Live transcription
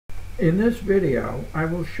In this video, I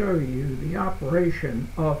will show you the operation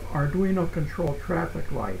of Arduino controlled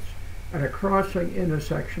traffic lights at a crossing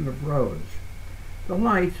intersection of roads. The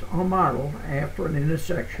lights are modeled after an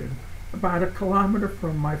intersection about 1 kilometer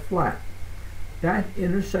from my flat. That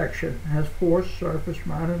intersection has 4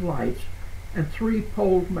 surface-mounted lights and 3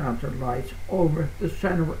 pole-mounted lights over the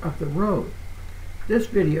center of the road. This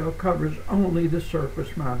video covers only the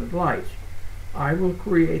surface-mounted lights. I will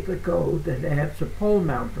create the code that adds the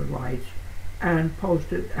pole-mounted lights and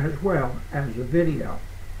post it as well as a video.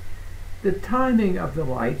 The timing of the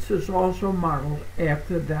lights is also modeled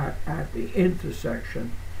after that at the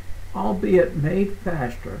intersection, albeit made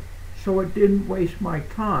faster so it didn't waste my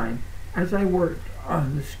time as I worked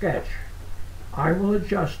on the sketch. I will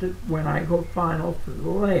adjust it when I go final for the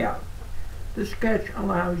layout. The sketch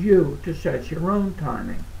allows you to set your own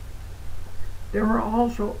timing. There are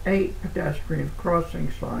also 8 pedestrian crossing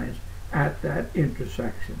signs at that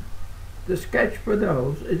intersection. The sketch for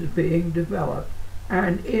those is being developed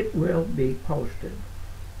and it will be posted.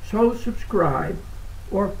 So subscribe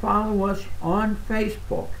or follow us on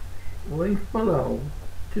Facebook, link below,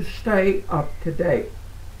 to stay up to date.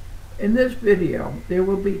 In this video, there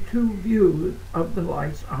will be 2 views of the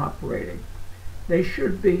lights operating. They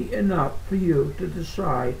should be enough for you to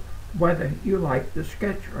decide whether you like the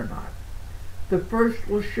sketch or not. The first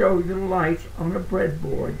will show you the lights on a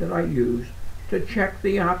breadboard that I use to check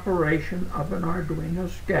the operation of an Arduino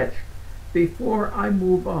sketch before I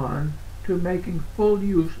move on to making full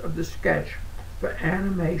use of the sketch for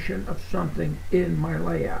animation of something in my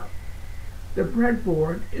layout. The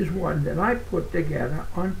breadboard is one that I put together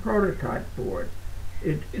on prototype board.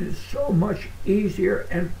 It is so much easier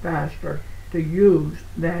and faster to use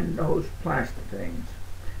than those plastic things.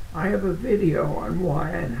 I have a video on why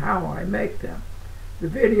and how I make them. The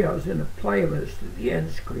video is in a playlist at the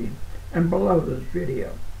end screen and below this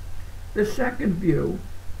video. The second view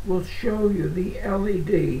will show you the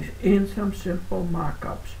LEDs in some simple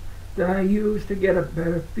mock-ups that I use to get a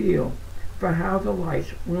better feel for how the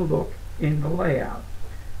lights will look in the layout.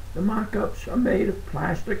 The mock-ups are made of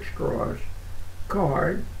plastic straws,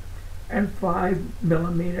 card, and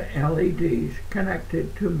 5mm LEDs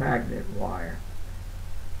connected to magnet wire.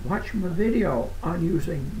 Watch my video on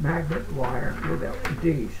using magnet wire with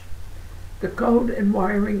LEDs. The code and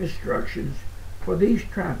wiring instructions for these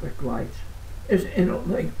traffic lights is in a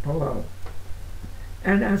link below.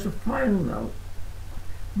 And as a final note,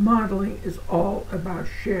 modeling is all about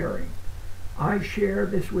sharing. I share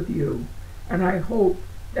this with you, and I hope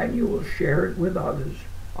that you will share it with others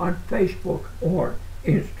on Facebook or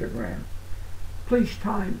Instagram. Please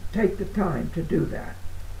take the time to do that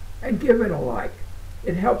and give it a like.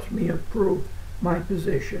 It helps me improve my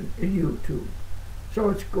position in YouTube. So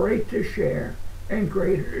it's great to share and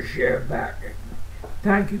greater to share back.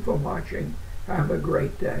 Thank you for watching. Have a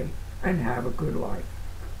great day and have a good life.